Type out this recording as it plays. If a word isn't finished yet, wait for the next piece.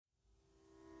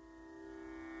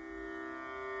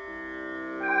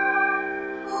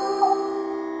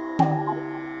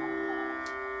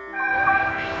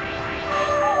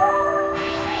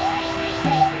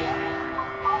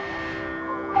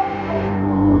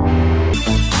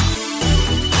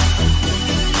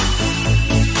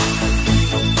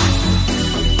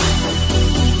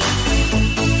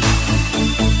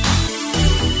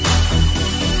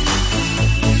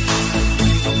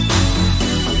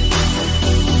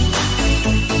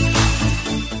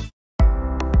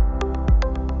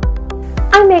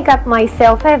make up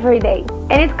myself every day,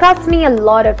 and it costs me a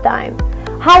lot of time.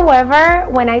 However,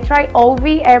 when I try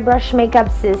Olvi Airbrush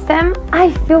Makeup System,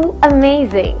 I feel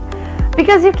amazing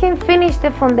because you can finish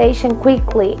the foundation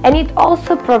quickly, and it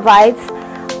also provides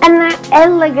an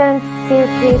elegant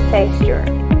silky texture.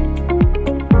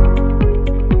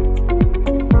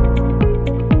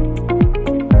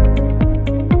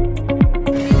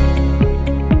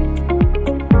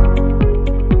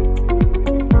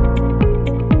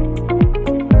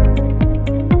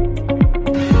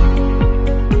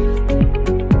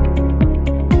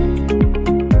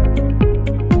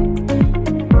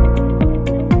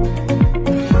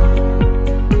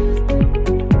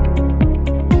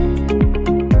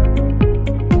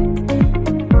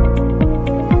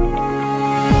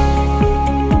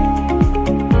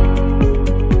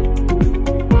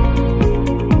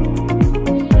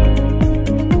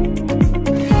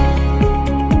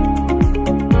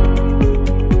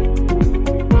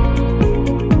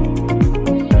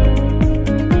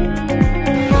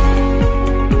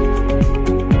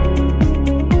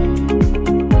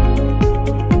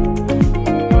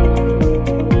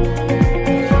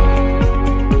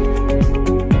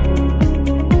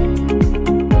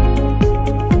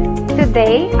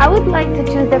 Today, I would like to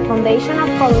choose the foundation of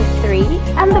color 3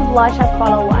 and the blush of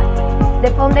color 1.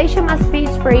 The foundation must be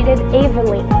sprayed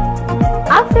evenly.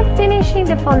 After finishing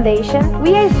the foundation,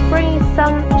 we are spraying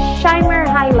some shimmer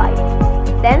highlight.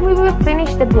 Then we will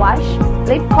finish the blush,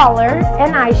 lip color,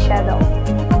 and eyeshadow.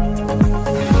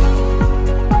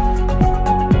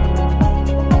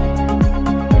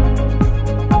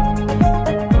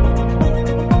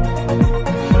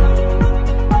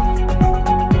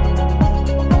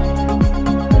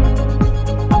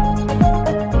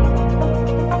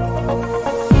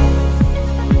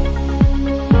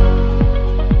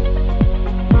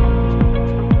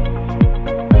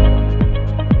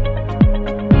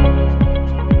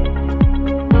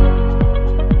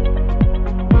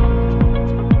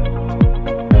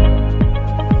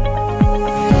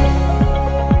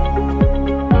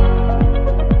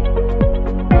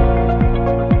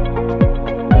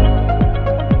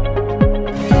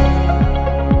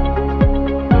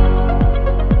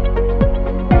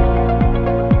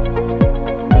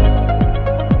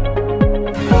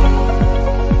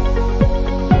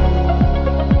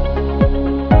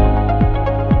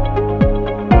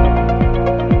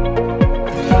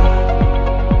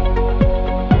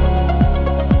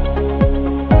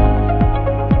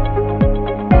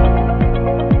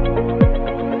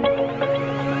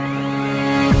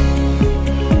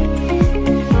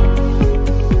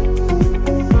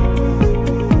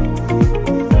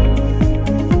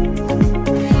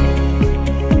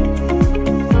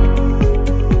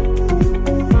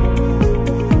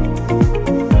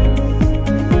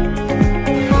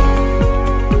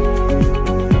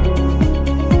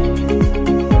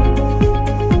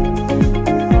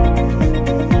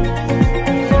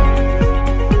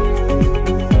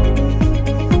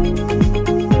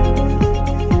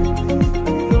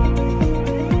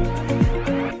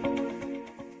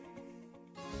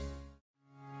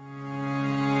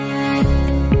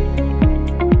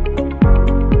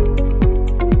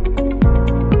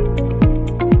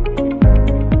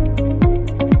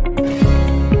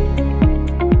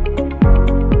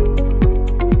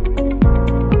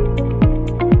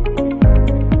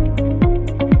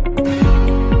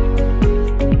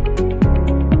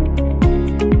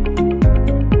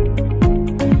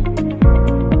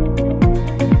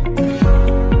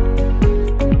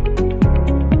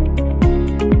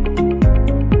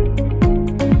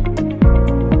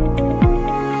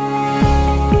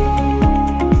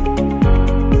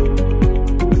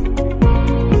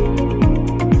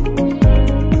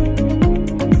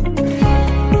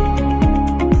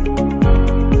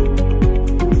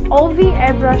 Olvi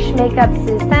Airbrush Makeup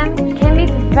System can meet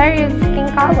various skin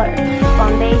colors,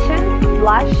 foundation,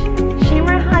 blush,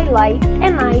 shimmer highlight,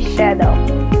 and eyeshadow.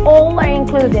 All are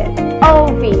included.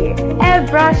 Olvi,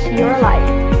 airbrush your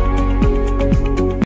life.